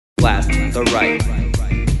Blast the right.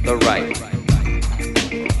 The right.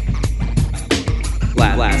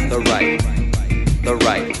 Blast the right. The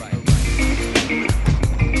right.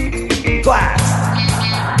 Blast!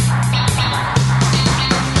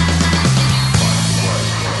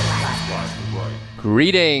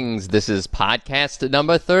 Greetings, this is podcast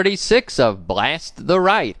number 36 of Blast the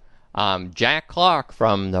Right. I'm Jack Clark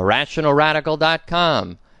from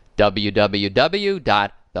TheRationalRadical.com,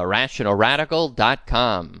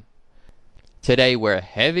 www.TheRationalRadical.com. Today we're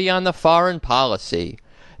heavy on the foreign policy.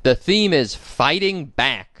 The theme is fighting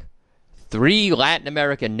back. 3 Latin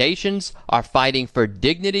American nations are fighting for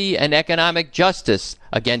dignity and economic justice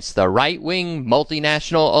against the right-wing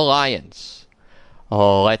multinational alliance.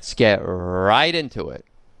 Let's get right into it.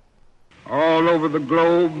 All over the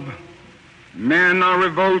globe, men are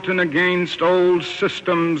revolting against old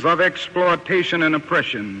systems of exploitation and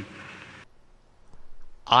oppression.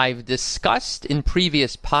 I've discussed in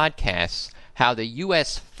previous podcasts how the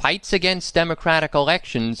U.S. fights against democratic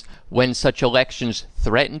elections when such elections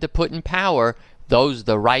threaten to put in power those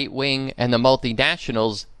the right wing and the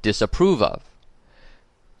multinationals disapprove of.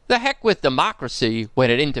 The heck with democracy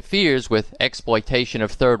when it interferes with exploitation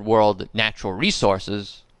of third world natural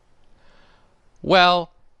resources.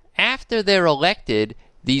 Well, after they're elected,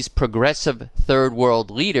 these progressive third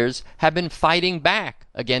world leaders have been fighting back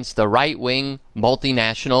against the right-wing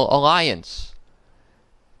multinational alliance.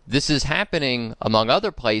 This is happening, among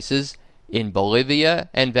other places, in Bolivia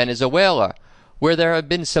and Venezuela, where there have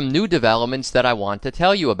been some new developments that I want to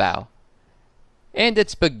tell you about. And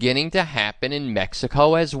it's beginning to happen in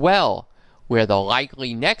Mexico as well, where the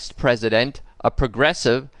likely next president, a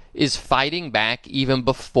progressive, is fighting back even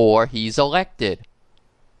before he's elected.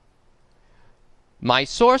 My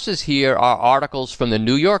sources here are articles from the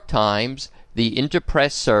New York Times, the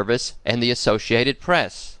Interpress Service, and the Associated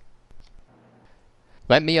Press.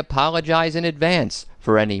 Let me apologize in advance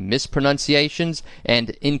for any mispronunciations and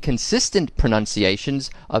inconsistent pronunciations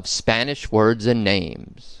of Spanish words and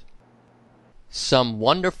names. Some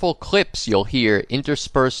wonderful clips you'll hear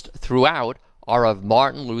interspersed throughout are of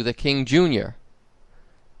Martin Luther King Jr.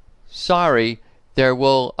 Sorry, there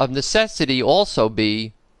will of necessity also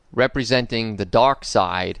be, representing the dark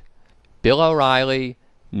side, Bill O'Reilly,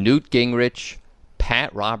 Newt Gingrich,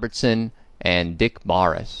 Pat Robertson, and Dick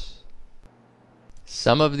Morris.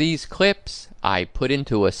 Some of these clips I put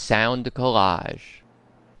into a sound collage.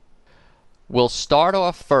 We'll start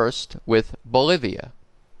off first with Bolivia.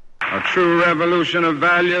 A true revolution of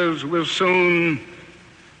values will soon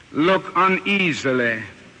look uneasily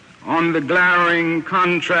on the glaring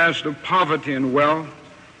contrast of poverty and wealth.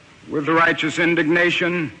 With righteous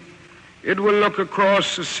indignation, it will look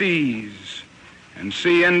across the seas and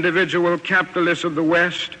see individual capitalists of the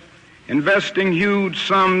West investing huge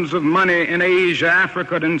sums of money in Asia,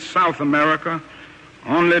 Africa, and South America,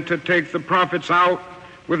 only to take the profits out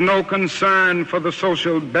with no concern for the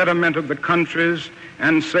social betterment of the countries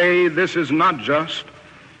and say this is not just.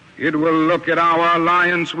 It will look at our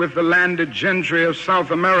alliance with the landed gentry of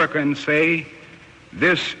South America and say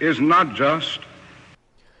this is not just.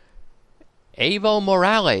 Evo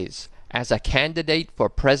Morales, as a candidate for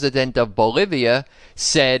president of Bolivia,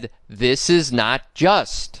 said this is not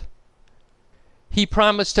just. He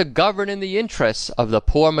promised to govern in the interests of the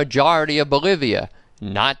poor majority of Bolivia,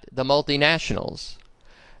 not the multinationals.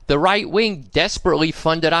 The right wing desperately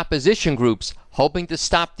funded opposition groups hoping to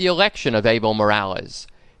stop the election of Evo Morales.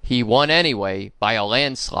 He won anyway by a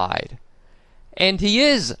landslide. And he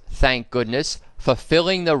is, thank goodness,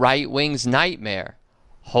 fulfilling the right wing's nightmare,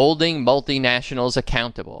 holding multinationals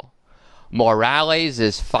accountable. Morales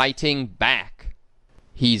is fighting back.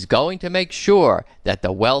 He's going to make sure that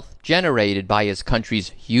the wealth generated by his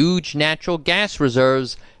country's huge natural gas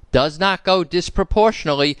reserves does not go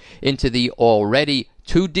disproportionately into the already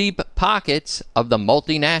too deep pockets of the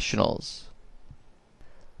multinationals.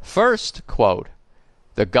 First, quote,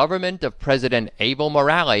 the government of President Evo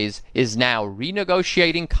Morales is now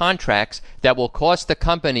renegotiating contracts that will cost the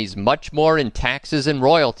companies much more in taxes and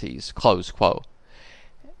royalties, close quote.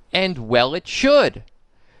 And well it should.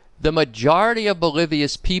 The majority of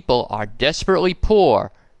Bolivia's people are desperately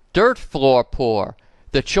poor, dirt floor poor,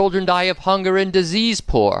 the children die of hunger and disease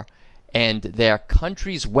poor, and their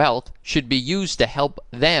country's wealth should be used to help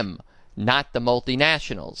them, not the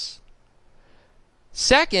multinationals.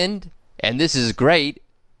 Second, and this is great,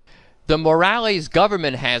 the Morales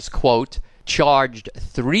government has, quote, charged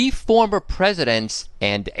 3 former presidents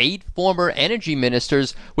and 8 former energy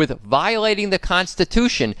ministers with violating the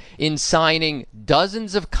Constitution in signing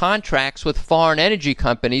dozens of contracts with foreign energy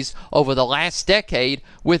companies over the last decade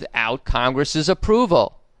without Congress's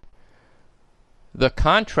approval. The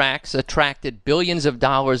contracts attracted billions of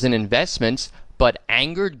dollars in investments, but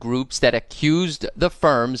angered groups that accused the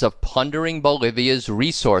firms of plundering Bolivia's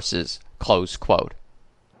resources, close quote.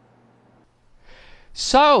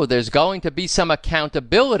 So there's going to be some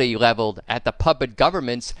accountability leveled at the puppet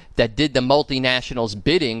governments that did the multinationals'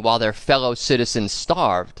 bidding while their fellow citizens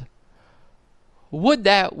starved. Would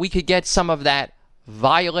that we could get some of that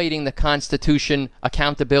violating the Constitution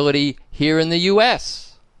accountability here in the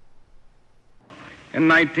U.S.? In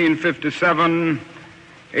 1957,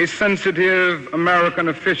 a sensitive American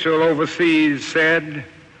official overseas said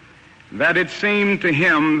that it seemed to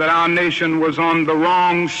him that our nation was on the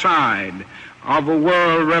wrong side of a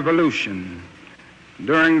world revolution.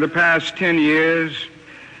 During the past 10 years,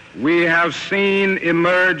 we have seen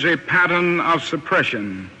emerge a pattern of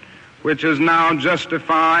suppression, which has now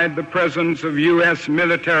justified the presence of U.S.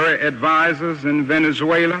 military advisors in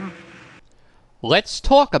Venezuela. Let's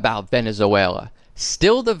talk about Venezuela,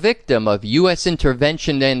 still the victim of U.S.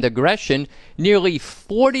 intervention and aggression nearly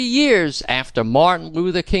 40 years after Martin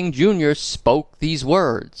Luther King Jr. spoke these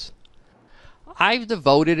words. I've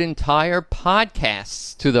devoted entire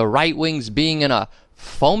podcasts to the right wing's being in a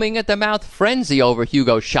foaming-at-the-mouth frenzy over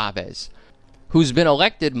Hugo Chavez, who's been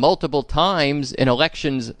elected multiple times in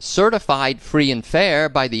elections certified free and fair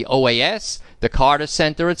by the OAS, the Carter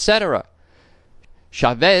Center, etc.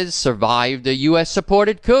 Chavez survived a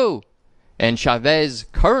U.S.-supported coup, and Chavez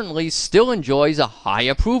currently still enjoys a high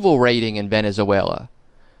approval rating in Venezuela.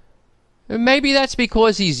 Maybe that's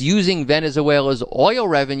because he's using Venezuela's oil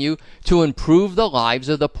revenue to improve the lives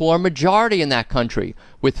of the poor majority in that country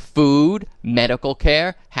with food, medical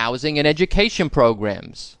care, housing, and education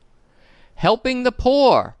programs. Helping the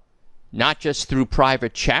poor, not just through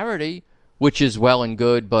private charity, which is well and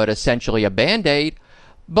good but essentially a Band-Aid,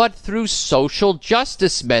 but through social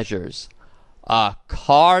justice measures, a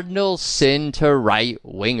cardinal sin to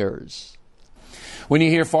right-wingers. When you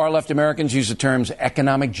hear far-left Americans use the terms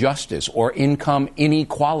economic justice or income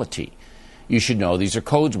inequality, you should know these are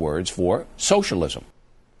code words for socialism.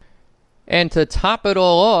 And to top it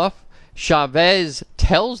all off, Chavez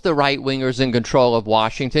tells the right-wingers in control of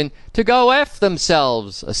Washington to go F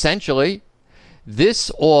themselves, essentially. This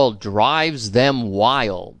all drives them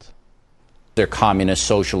wild. They're communist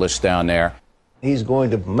socialists down there. He's going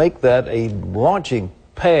to make that a launching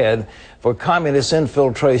pad for communist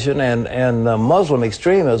infiltration and Muslim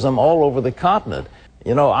extremism all over the continent.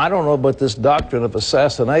 You know, I don't know about this doctrine of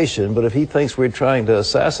assassination, but if he thinks we're trying to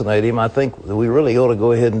assassinate him, I think we really ought to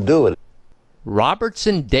go ahead and do it.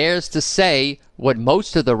 Robertson dares to say what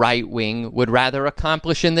most of the right wing would rather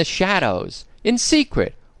accomplish in the shadows, in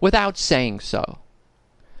secret, without saying so.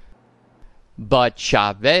 But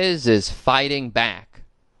Chavez is fighting back.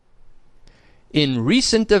 In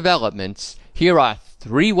recent developments, here are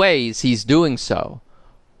 3 ways he's doing so.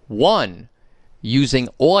 1. Using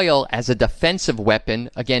oil as a defensive weapon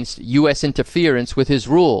against U.S. interference with his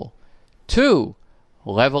rule. 2.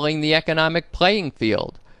 Leveling the economic playing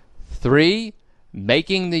field. 3.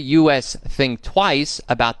 Making the U.S. think twice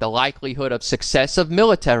about the likelihood of success of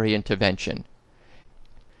military intervention.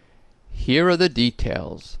 Here are the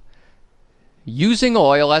details. Using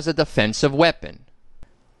oil as a defensive weapon.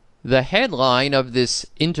 The headline of this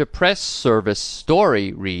Interpress Service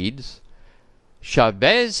story reads,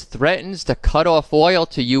 Chavez threatens to cut off oil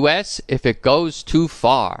to U.S. if it goes too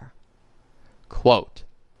far. Quote,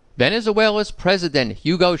 Venezuela's President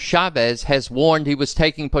Hugo Chavez has warned he was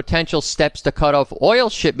taking potential steps to cut off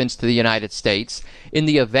oil shipments to the United States in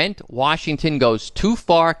the event Washington goes too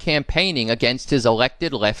far campaigning against his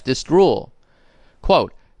elected leftist rule.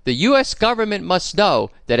 Quote, the U.S. government must know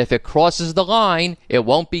that if it crosses the line, it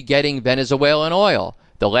won't be getting Venezuelan oil,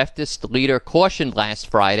 the leftist leader cautioned last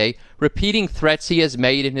Friday, repeating threats he has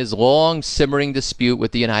made in his long simmering dispute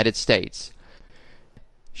with the United States.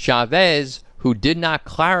 Chavez, who did not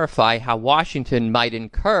clarify how Washington might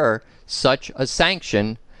incur such a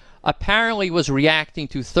sanction, apparently was reacting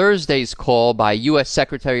to Thursday's call by U.S.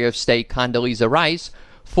 Secretary of State Condoleezza Rice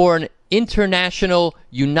for an international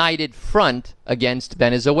united front against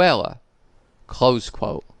Venezuela. Close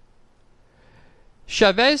quote.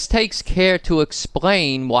 Chavez takes care to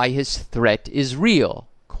explain why his threat is real.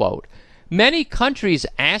 Quote, many countries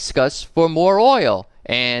ask us for more oil,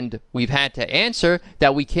 and we've had to answer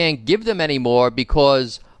that we can't give them any more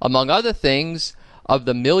because, among other things, of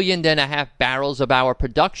the 1.5 million barrels of our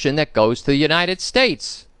production that goes to the United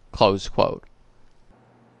States. Close quote.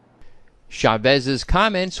 Chavez's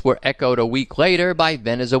comments were echoed a week later by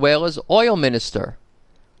Venezuela's oil minister.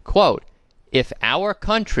 Quote, if our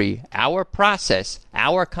country, our process,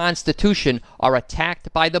 our Constitution are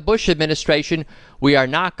attacked by the Bush administration, we are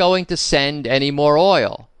not going to send any more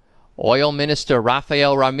oil. Oil Minister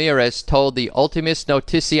Rafael Ramirez told the Ultimas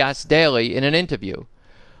Noticias Daily in an interview.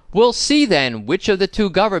 We'll see then which of the two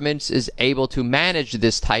governments is able to manage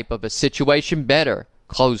this type of a situation better.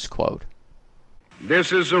 Close quote.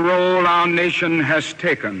 This is the role our nation has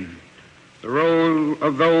taken, the role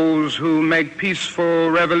of those who make peaceful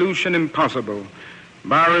revolution impossible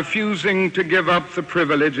by refusing to give up the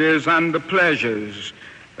privileges and the pleasures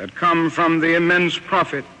that come from the immense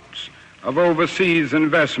profits of overseas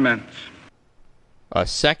investments. A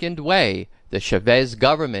second way the Chavez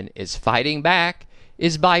government is fighting back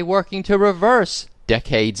is by working to reverse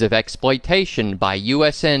decades of exploitation by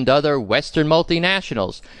U.S. and other Western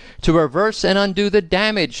multinationals, to reverse and undo the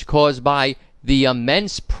damage caused by the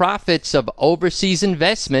immense profits of overseas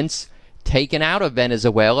investments taken out of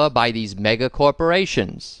Venezuela by these mega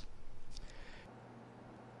corporations.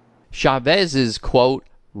 Chavez's, quote,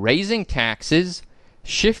 raising taxes,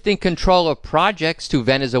 shifting control of projects to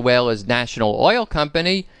Venezuela's national oil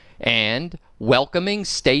company, and welcoming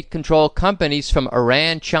state-controlled companies from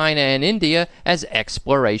Iran, China, and India as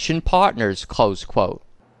exploration partners, close quote.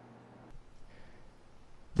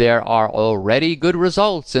 There are already good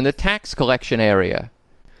results in the tax collection area.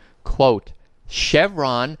 Quote,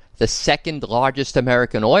 Chevron, the second largest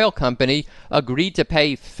American oil company, agreed to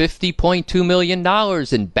pay $50.2 million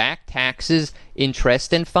in back taxes,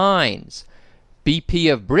 interest, and fines.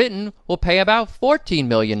 BP of Britain will pay about $14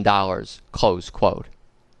 million, close quote.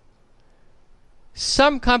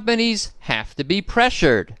 Some companies have to be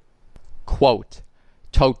pressured. Quote,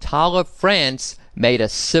 Total of France made a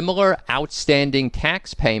similar outstanding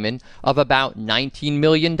tax payment of about $19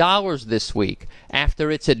 million this week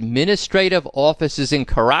after its administrative offices in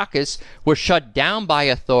Caracas were shut down by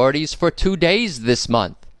authorities for 2 days this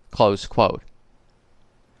month, close quote.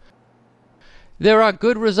 There are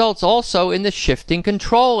good results also in the shifting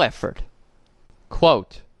control effort.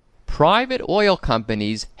 Quote, private oil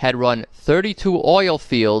companies had run 32 oil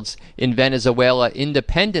fields in Venezuela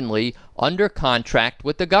independently under contract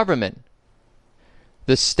with the government.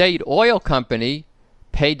 The state oil company,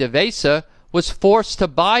 PDVSA, was forced to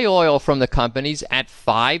buy oil from the companies at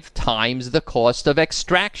 5 times the cost of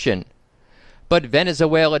extraction. But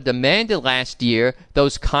Venezuela demanded last year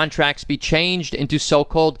those contracts be changed into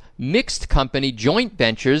so-called mixed company joint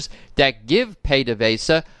ventures that give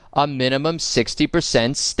PDVSA a minimum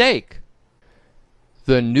 60% stake.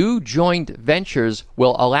 The new joint ventures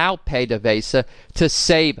will allow PDVSA to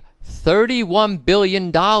save $31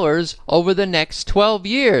 billion over the next 12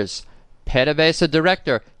 years, PDVSA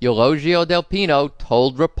Director Eulogio Del Pino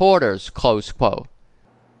told reporters, close quote.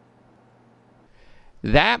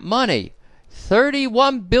 That money,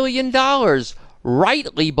 $31 billion,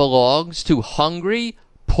 rightly belongs to hungry,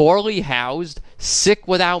 poorly housed, sick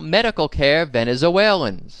without medical care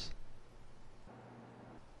Venezuelans.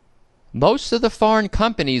 Most of the foreign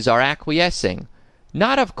companies are acquiescing,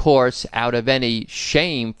 not of course out of any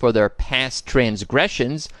shame for their past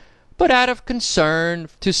transgressions, but out of concern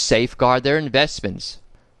to safeguard their investments.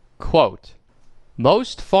 Quote,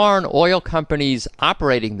 most foreign oil companies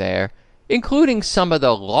operating there, including some of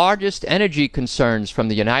the largest energy concerns from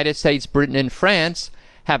the United States, Britain, and France,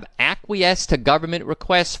 have acquiesced to government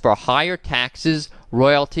requests for higher taxes,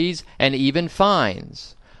 royalties, and even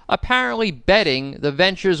fines, apparently betting the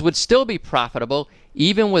ventures would still be profitable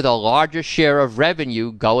even with a larger share of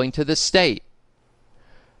revenue going to the state.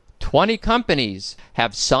 20 companies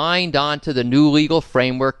have signed on to the new legal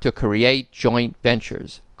framework to create joint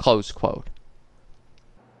ventures, close quote.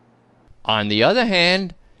 On the other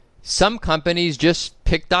hand, some companies just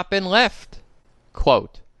picked up and left.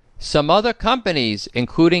 Quote, some other companies,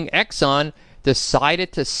 including Exxon,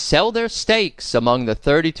 decided to sell their stakes among the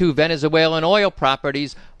 32 Venezuelan oil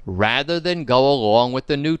properties rather than go along with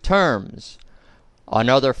the new terms.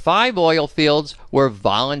 Another 5 oil fields were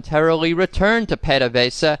voluntarily returned to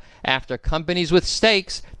PDVSA after companies with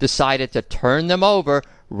stakes decided to turn them over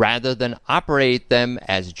rather than operate them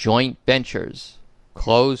as joint ventures.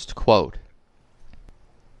 Closed quote.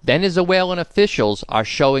 Venezuelan officials are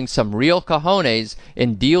showing some real cojones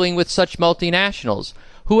in dealing with such multinationals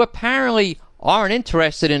who apparently aren't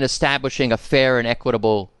interested in establishing a fair and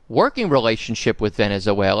equitable working relationship with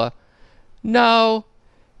Venezuela. No,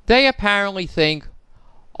 they apparently think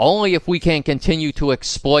only if we can continue to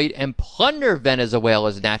exploit and plunder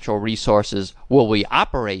Venezuela's natural resources will we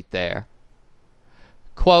operate there.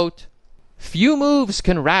 Quote, few moves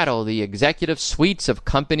can rattle the executive suites of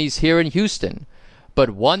companies here in Houston, but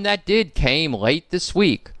one that did came late this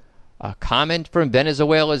week. a comment from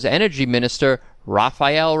Venezuela's energy minister,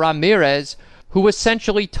 Rafael Ramirez, who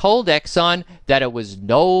essentially told Exxon that it was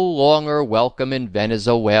no longer welcome in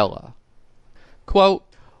Venezuela. Quote,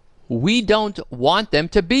 "We don't want them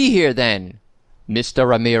to be here then," Mr.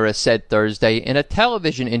 Ramirez said Thursday in a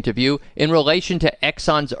television interview in relation to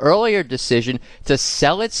Exxon's earlier decision to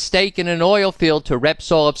sell its stake in an oil field to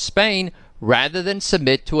Repsol of Spain rather than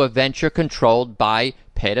submit to a venture controlled by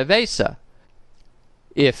PDVSA.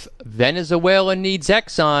 "If Venezuela needs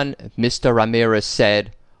Exxon," Mr. Ramirez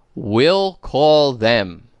said, "we'll call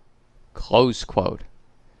them." Close quote.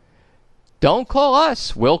 "Don't call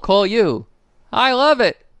us, we'll call you." I love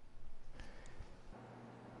it.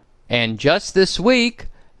 And just this week,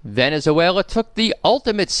 Venezuela took the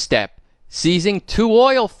ultimate step, seizing 2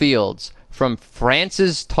 oil fields from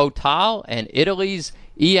France's Total and Italy's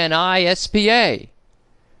Eni SPA.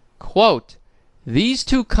 Quote, "These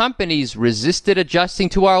 2 companies resisted adjusting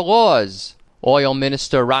to our laws," Oil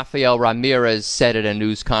Minister Rafael Ramirez said at a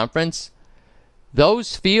news conference.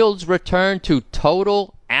 "Those fields returned to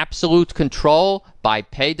total, absolute control by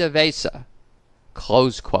PDVSA."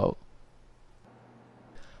 Close quote.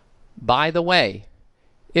 By the way,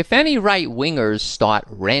 if any right-wingers start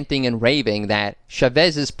ranting and raving that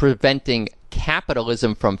Chavez is preventing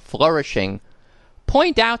capitalism from flourishing,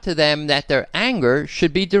 point out to them that their anger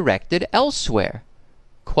should be directed elsewhere.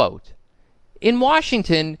 Quote, "In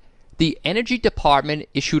Washington, the Energy Department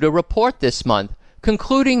issued a report this month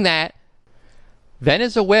concluding that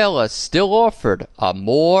Venezuela still offered a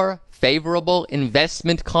more favorable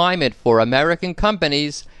investment climate for American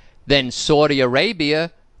companies than Saudi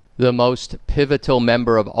Arabia, the most pivotal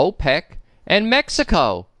member of OPEC, and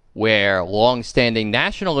Mexico, where long-standing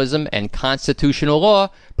nationalism and constitutional law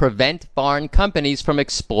prevent foreign companies from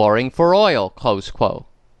exploring for oil." Close quote.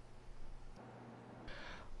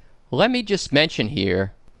 Let me just mention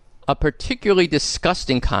here a particularly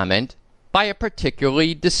disgusting comment by a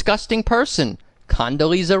particularly disgusting person,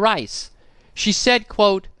 Condoleezza Rice. She said,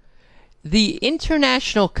 quote, "The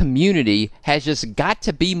international community has just got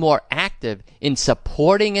to be more active in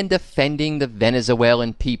supporting and defending the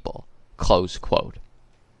Venezuelan people." Close quote.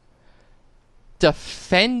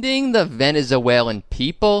 Defending the Venezuelan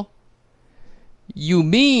people? You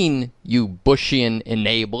mean, you Bushian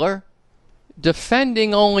enabler,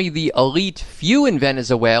 defending only the elite few in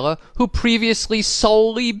Venezuela who previously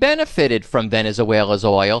solely benefited from Venezuela's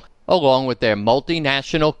oil, along with their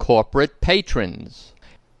multinational corporate patrons.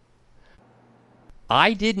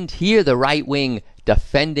 I didn't hear the right wing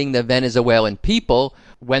defending the Venezuelan people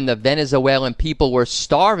when the Venezuelan people were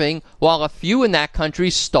starving while a few in that country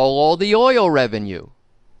stole all the oil revenue.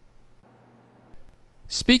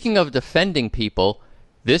 Speaking of defending people,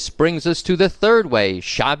 this brings us to the third way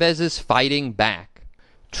Chavez is fighting back,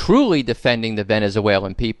 truly defending the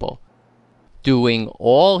Venezuelan people, doing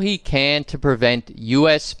all he can to prevent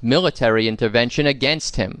U.S. military intervention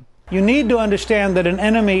against him. You need to understand that an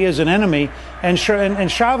enemy is an enemy, and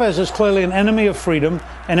Chavez is clearly an enemy of freedom,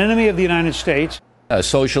 an enemy of the United States. A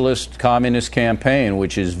socialist communist campaign,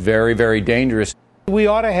 which is very, very dangerous. We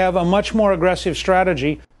ought to have a much more aggressive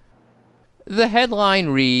strategy. The headline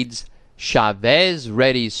reads, "Chavez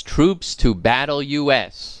readies troops to battle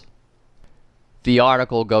U.S." The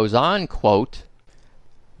article goes on, quote,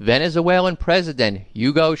 "Venezuelan President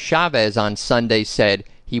Hugo Chavez on Sunday said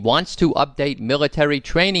he wants to update military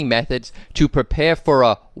training methods to prepare for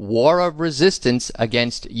a war of resistance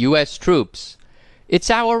against U.S. troops. It's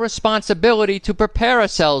our responsibility to prepare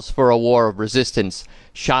ourselves for a war of resistance,"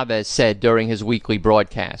 Chavez said during his weekly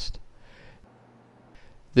broadcast.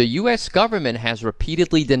 The U.S. government has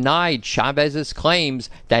repeatedly denied Chavez's claims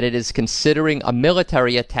that it is considering a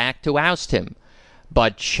military attack to oust him,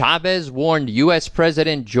 but Chavez warned U.S.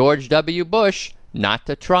 President George W. Bush not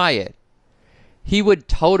to try it. "He would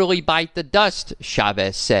totally bite the dust,"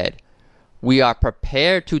 Chavez said. "We are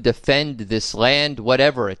prepared to defend this land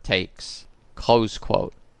whatever it takes." Close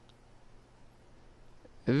quote.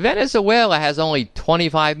 Venezuela has only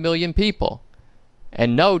 25 million people,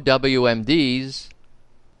 and no WMDs,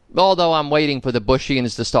 although I'm waiting for the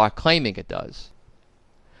Bushians to start claiming it does.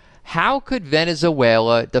 How could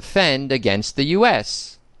Venezuela defend against the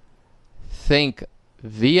U.S.? Think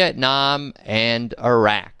Vietnam and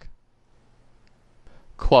Iraq.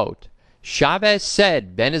 Quote, Chavez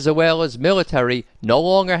said Venezuela's military no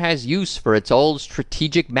longer has use for its old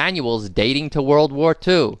strategic manuals dating to World War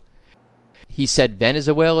II. He said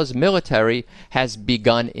Venezuela's military has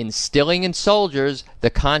begun instilling in soldiers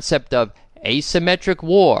the concept of asymmetric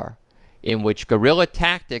war, in which guerrilla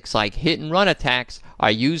tactics like hit-and-run attacks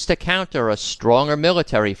are used to counter a stronger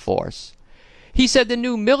military force. He said the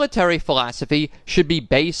new military philosophy should be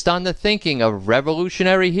based on the thinking of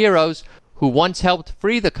revolutionary heroes who once helped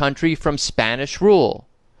free the country from Spanish rule.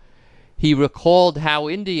 He recalled how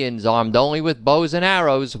Indians armed only with bows and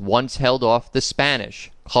arrows once held off the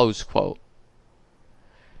Spanish. Close quote.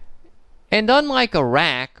 And unlike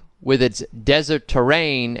Iraq, with its desert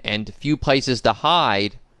terrain and few places to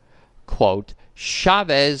hide, quote,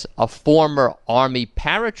 Chavez, a former Army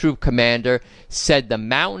paratroop commander, said the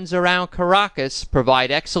mountains around Caracas provide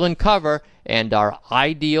excellent cover and are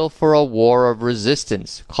ideal for a war of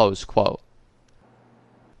resistance, close quote.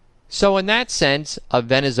 So in that sense, a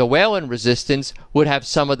Venezuelan resistance would have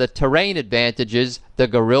some of the terrain advantages the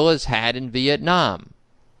guerrillas had in Vietnam.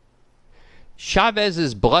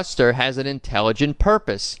 Chavez's bluster has an intelligent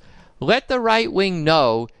purpose. Let the right wing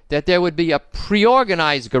know that there would be a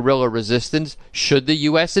pre-organized guerrilla resistance should the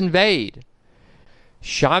U.S. invade.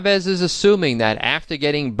 Chavez is assuming that after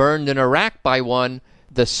getting burned in Iraq by one,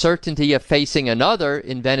 the certainty of facing another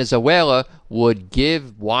in Venezuela would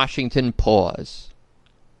give Washington pause.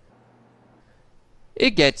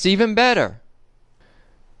 It gets even better.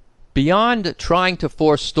 Beyond trying to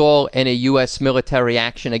forestall any U.S. military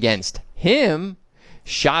action against him,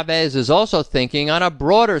 Chavez is also thinking on a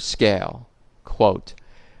broader scale. Quote,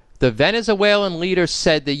 the Venezuelan leader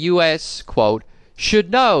said the U.S., quote,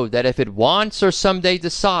 should know that if it wants or someday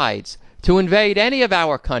decides to invade any of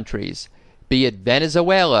our countries, be it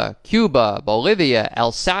Venezuela, Cuba, Bolivia,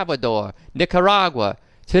 El Salvador, Nicaragua,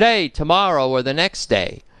 today, tomorrow, or the next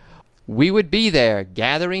day, we would be there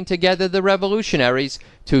gathering together the revolutionaries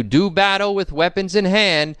to do battle with weapons in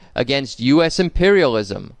hand against U.S.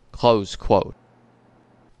 imperialism, close quote.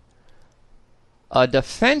 A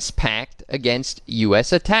defense pact against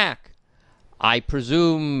U.S. attack. I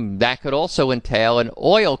presume that could also entail an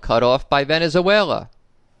oil cutoff by Venezuela.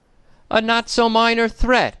 A not-so-minor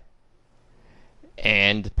threat.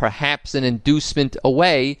 And perhaps an inducement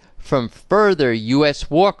away from further U.S.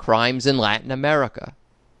 war crimes in Latin America.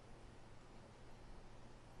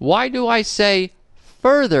 Why do I say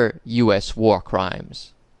further U.S. war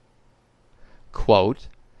crimes? Quote,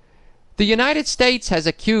 the United States has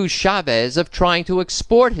accused Chavez of trying to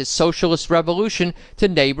export his socialist revolution to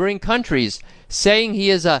neighboring countries, saying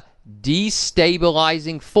he is a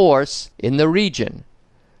destabilizing force in the region.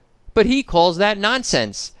 But he calls that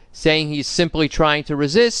nonsense, saying he's simply trying to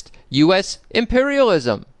resist U.S.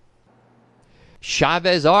 imperialism.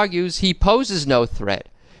 Chavez argues he poses no threat,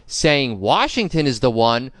 saying Washington is the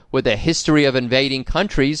one with a history of invading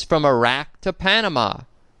countries from Iraq to Panama.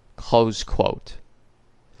 Close quote.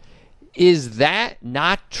 Is that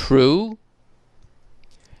not true?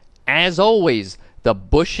 As always, the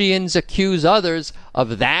Bushians accuse others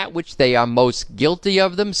of that which they are most guilty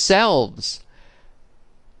of themselves.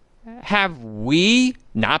 Have we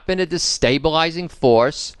not been a destabilizing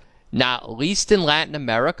force, not least in Latin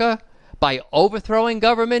America, by overthrowing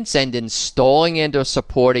governments and installing and or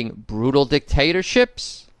supporting brutal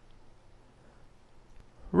dictatorships?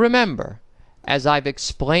 Remember, as I've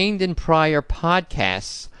explained in prior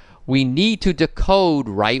podcasts, we need to decode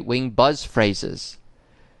right-wing buzz phrases.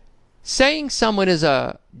 Saying someone is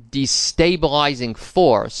a destabilizing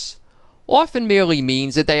force often merely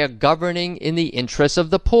means that they are governing in the interests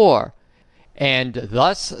of the poor, and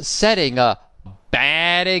thus setting a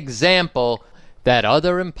bad example that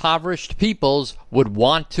other impoverished peoples would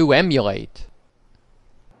want to emulate.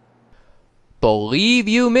 Believe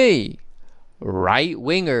you me,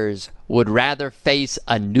 right-wingers would rather face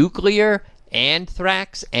a nuclear,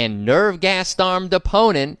 anthrax, and nerve-gas armed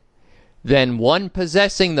opponent than one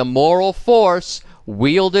possessing the moral force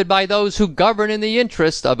wielded by those who govern in the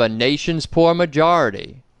interest of a nation's poor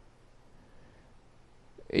majority.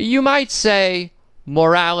 You might say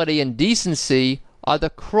morality and decency are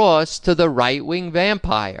the cross to the right-wing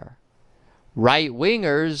vampire.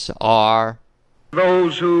 Right-wingers are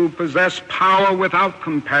those who possess power without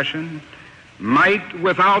compassion, might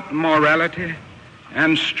without morality,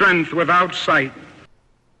 and strength without sight.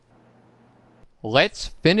 Let's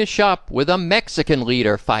finish up with a Mexican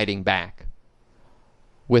leader fighting back.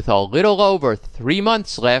 With a little over 3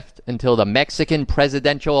 months left until the Mexican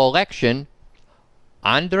presidential election,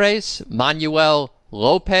 Andrés Manuel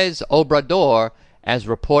López Obrador, as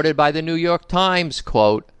reported by the New York Times,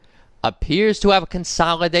 quote, appears to have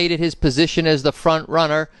consolidated his position as the front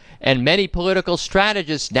runner, and many political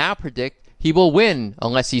strategists now predict he will win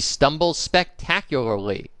unless he stumbles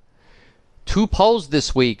spectacularly. 2 polls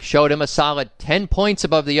this week showed him a solid 10 points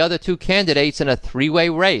above the other 2 candidates in a 3-way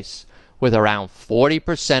race, with around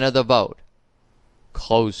 40% of the vote.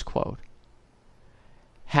 Close quote.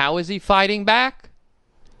 How is he fighting back?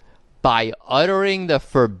 by uttering the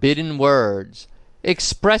forbidden words,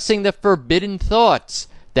 expressing the forbidden thoughts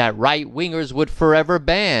that right-wingers would forever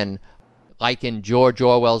ban, like in George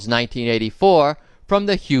Orwell's 1984, from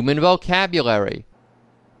the human vocabulary.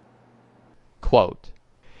 Quote,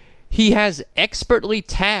 he has expertly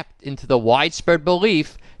tapped into the widespread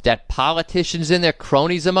belief that politicians and their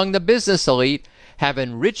cronies among the business elite have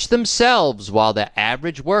enriched themselves while the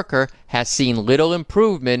average worker has seen little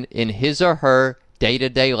improvement in his or her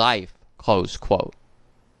day-to-day life. Close quote.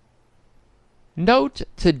 Note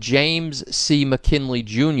to James C. McKinley,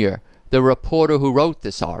 Jr., the reporter who wrote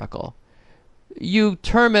this article. You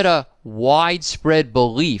term it a widespread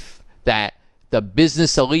belief that the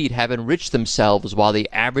business elite have enriched themselves while the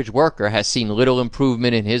average worker has seen little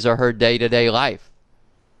improvement in his or her day-to-day life.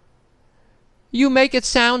 You make it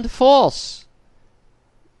sound false.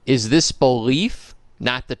 Is this belief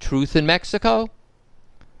not the truth in Mexico?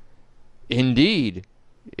 Indeed,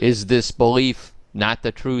 is this belief not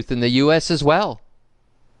the truth in the U.S. as well?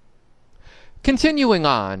 Continuing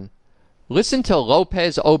on, listen to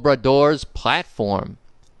Lopez Obrador's platform.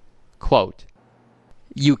 Quote,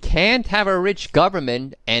 you can't have a rich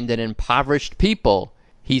government and an impoverished people,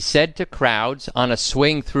 he said to crowds on a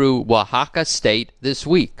swing through Oaxaca state this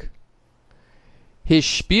week. His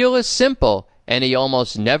spiel is simple, and he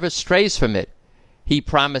almost never strays from it. He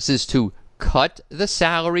promises to cut the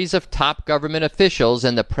salaries of top government officials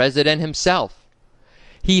and the president himself.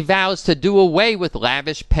 He vows to do away with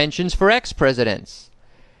lavish pensions for ex-presidents.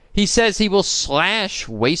 He says he will slash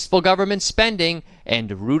wasteful government spending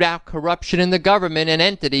and root out corruption in the government and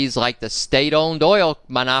entities like the state-owned oil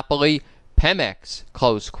monopoly Pemex,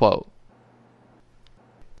 close quote.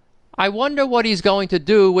 I wonder what he's going to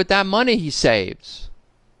do with that money he saves.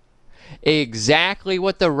 Exactly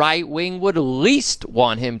what the right wing would least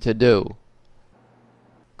want him to do.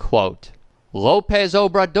 Quote, Lopez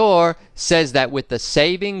Obrador says that with the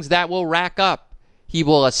savings that will rack up, he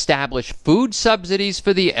will establish food subsidies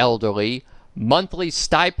for the elderly, monthly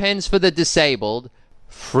stipends for the disabled,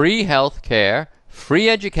 free health care, free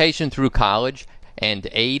education through college, and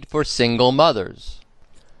aid for single mothers.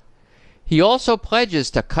 He also pledges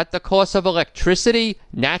to cut the cost of electricity,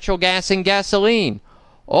 natural gas, and gasoline,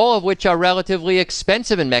 all of which are relatively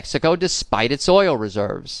expensive in Mexico despite its oil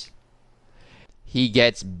reserves. He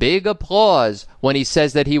gets big applause when he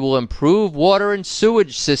says that he will improve water and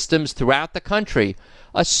sewage systems throughout the country,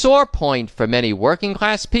 a sore point for many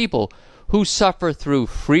working-class people who suffer through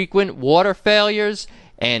frequent water failures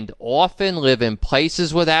and often live in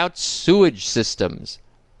places without sewage systems.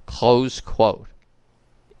 Close quote.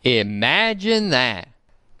 Imagine that.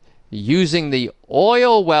 Using the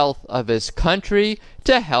oil wealth of his country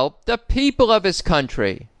to help the people of his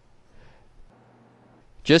country.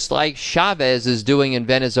 Just like Chavez is doing in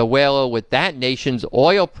Venezuela with that nation's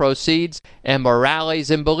oil proceeds and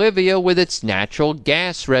Morales in Bolivia with its natural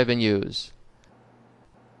gas revenues.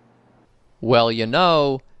 Well, you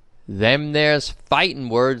know, them there's fighting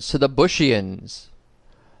words to the Bushians.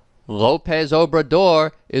 Lopez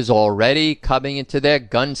Obrador is already coming into their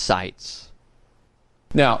gun sights.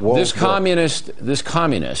 Now, this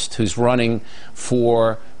communist who's running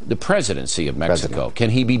for the presidency of Mexico,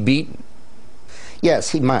 can he be beaten?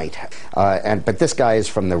 Yes, he might. But this guy is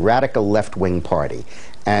from the radical left-wing party,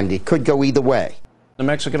 and it could go either way. The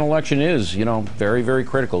Mexican election is, very, very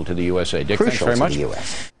critical to the USA. Dick, crucial thanks very much. To the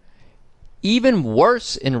US. Even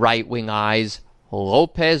worse in right-wing eyes,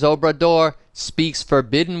 Lopez Obrador speaks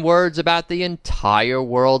forbidden words about the entire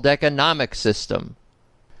world economic system.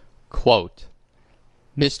 Quote,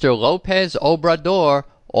 Mr. Lopez Obrador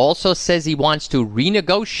also says he wants to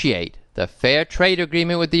renegotiate the fair trade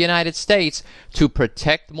agreement with the United States to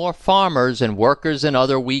protect more farmers and workers in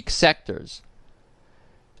other weak sectors.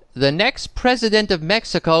 The next president of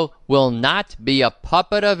Mexico will not be a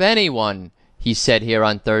puppet of anyone, he said here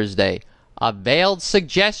on Thursday, a veiled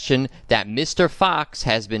suggestion that Mr. Fox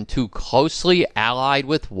has been too closely allied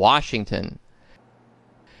with Washington.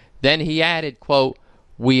 Then he added, quote,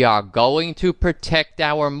 we are going to protect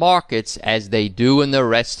our markets as they do in the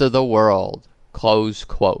rest of the world, close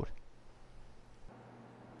quote.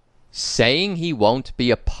 Saying he won't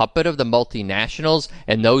be a puppet of the multinationals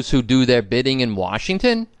and those who do their bidding in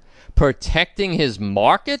Washington? Protecting his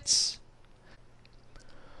markets?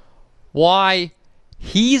 Why,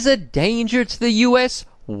 he's a danger to the U.S.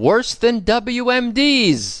 worse than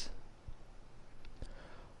WMDs.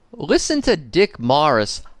 Listen to Dick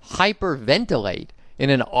Morris hyperventilate in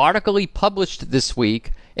an article he published this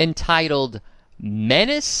week entitled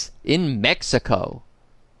Menace in Mexico.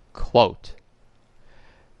 Quote,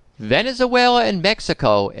 Venezuela and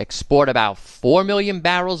Mexico export about 4 million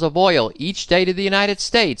barrels of oil each day to the United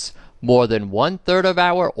States, more than 1/3 of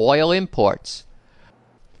our oil imports.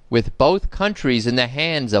 With both countries in the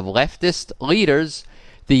hands of leftist leaders,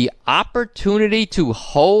 the opportunity to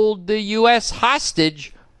hold the U.S.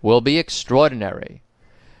 hostage will be extraordinary.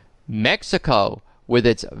 Mexico, with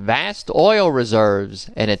its vast oil reserves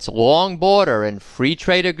and its long border and free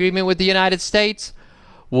trade agreement with the United States,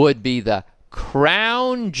 would be the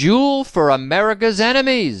crown jewel for America's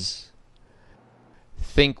enemies.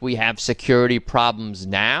 Think we have security problems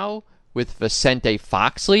now with Vicente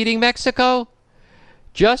Fox leading Mexico?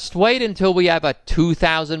 Just wait until we have a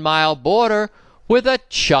 2,000-mile border with a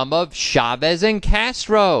chum of Chavez and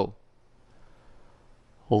Castro.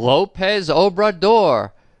 Lopez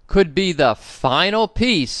Obrador could be the final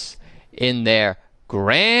piece in their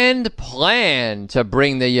grand plan to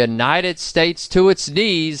bring the United States to its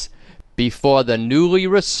knees before the newly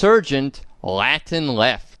resurgent Latin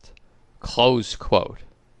left. Close quote.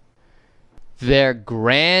 Their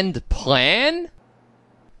grand plan?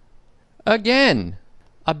 Again,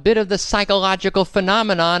 a bit of the psychological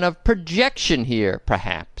phenomenon of projection here,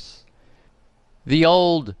 perhaps. The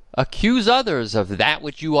old accuse others of that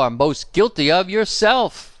which you are most guilty of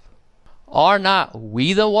yourself. Are not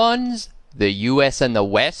we the ones, the U.S. and the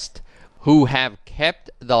West, who have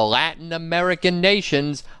kept the Latin American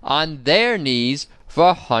nations on their knees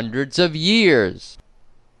for hundreds of years?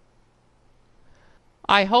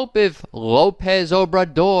 I hope if Lopez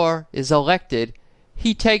Obrador is elected,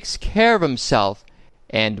 he takes care of himself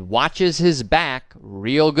and watches his back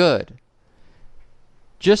real good,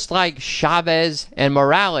 just like Chavez and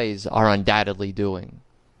Morales are undoubtedly doing.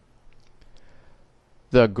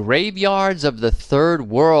 The graveyards of the Third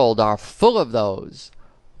World are full of those,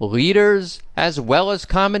 leaders as well as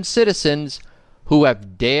common citizens, who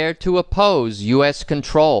have dared to oppose U.S.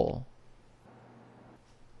 control.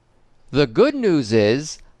 The good news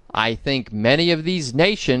is, I think many of these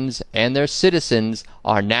nations and their citizens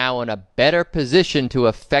are now in a better position to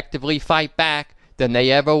effectively fight back than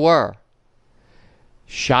they ever were.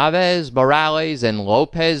 Chavez, Morales, and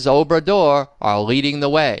Lopez Obrador are leading the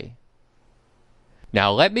way.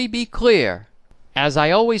 Now let me be clear. As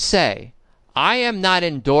I always say, I am not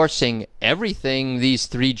endorsing everything these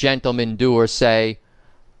three gentlemen do or say.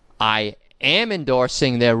 I am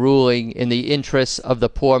endorsing their ruling in the interests of the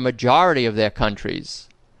poor majority of their countries.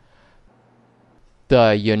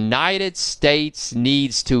 The United States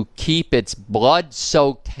needs to keep its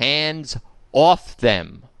blood-soaked hands off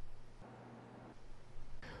them.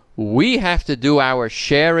 We have to do our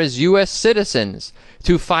share as U.S. citizens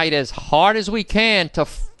to fight as hard as we can to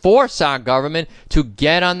force our government to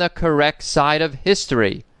get on the correct side of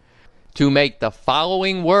history, to make the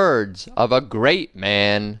following words of a great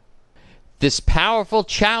man, this powerful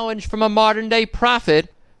challenge from a modern-day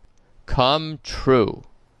prophet, come true.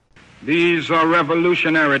 These are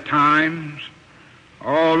revolutionary times.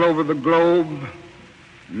 All over the globe,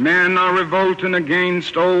 men are revolting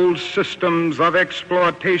against old systems of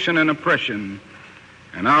exploitation and oppression.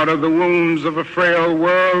 And out of the wombs of a frail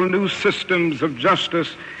world, new systems of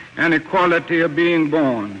justice and equality are being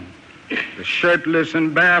born. The shirtless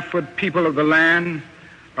and barefoot people of the land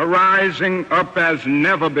are rising up as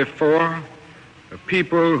never before. The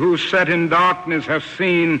people who sat in darkness have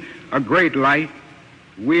seen a great light.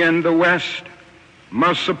 We in the West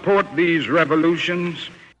must support these revolutions.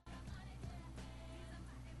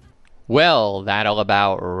 Well, that'll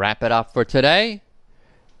about wrap it up for today.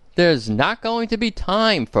 There's not going to be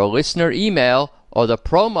time for listener email or the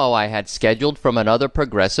promo I had scheduled from another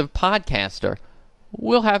progressive podcaster.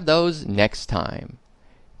 We'll have those next time.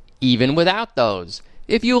 Even without those,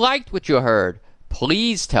 if you liked what you heard,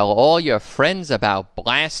 please tell all your friends about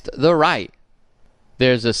Blast the Right.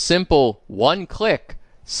 There's a simple one-click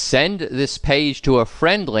send this page to a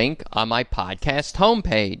friend link on my podcast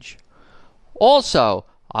homepage. Also,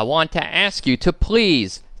 I want to ask you to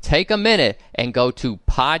please take a minute and go to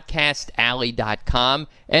podcastalley.com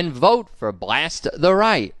and vote for Blast the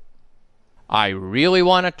Right. I really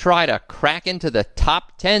want to try to crack into the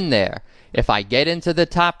top 10 there. If I get into the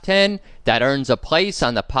top 10, that earns a place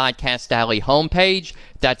on the Podcast Alley homepage.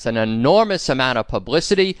 That's an enormous amount of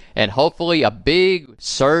publicity and hopefully a big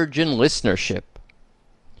surge in listenership.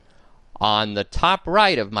 On the top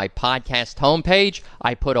right of my podcast homepage,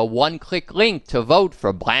 I put a one-click link to vote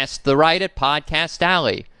for Blast the Right at Podcast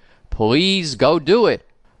Alley. Please go do it.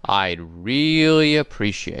 I'd really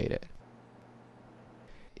appreciate it.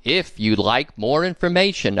 If you'd like more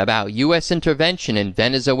information about U.S. intervention in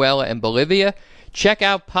Venezuela and Bolivia, check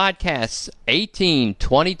out podcasts 18,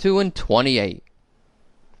 22, and 28.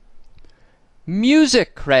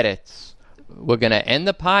 Music credits. We're going to end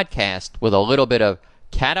the podcast with a little bit of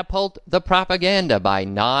Catapult the Propaganda by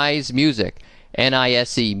Nise Music,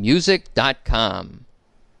 NISEmusic.com.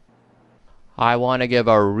 I want to give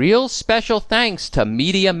a real special thanks to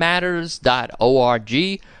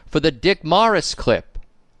MediaMatters.org for the Dick Morris clip.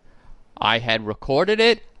 I had recorded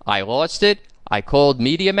it, I lost it, I called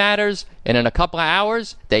Media Matters, and in a couple of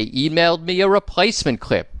hours, they emailed me a replacement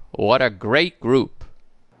clip. What a great group.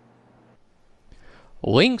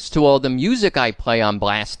 Links to all the music I play on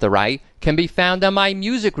Blast the Right can be found on my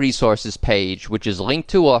music resources page, which is linked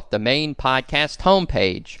to off the main podcast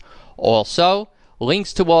homepage. Also,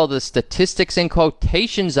 links to all the statistics and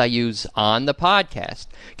quotations I use on the podcast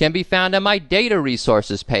can be found on my data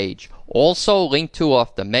resources page, also linked to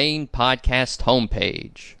off the main podcast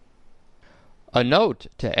homepage. A note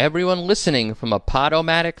to everyone listening from a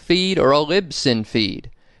Podomatic feed or a Libsyn feed.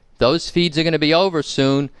 Those feeds are going to be over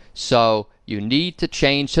soon, so you need to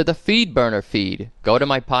change to the FeedBurner feed. Go to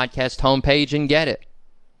my podcast homepage and get it.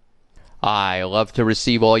 I love to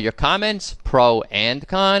receive all your comments, pro and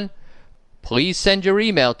con. Please send your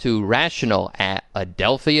email to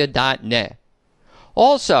rational@adelphia.net.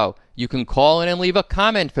 Also, you can call in and leave a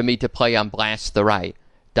comment for me to play on Blast the Right.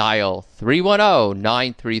 Dial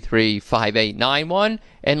 310-933-5891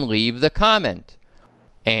 and leave the comment.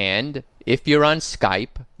 And if you're on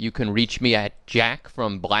Skype, you can reach me at Jack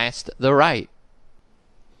from Blast the Right.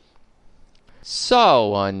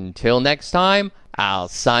 So, until next time, I'll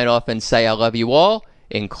sign off and say I love you all,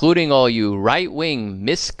 including all you right-wing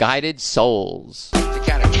misguided souls. To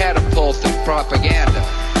kind of catapult the propaganda.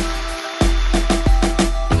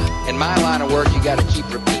 In my line of work, you got to keep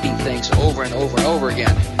repeating things over and over and over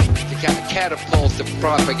again to kind of catapult the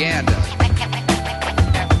propaganda.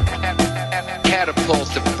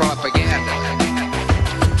 Catapult the propaganda.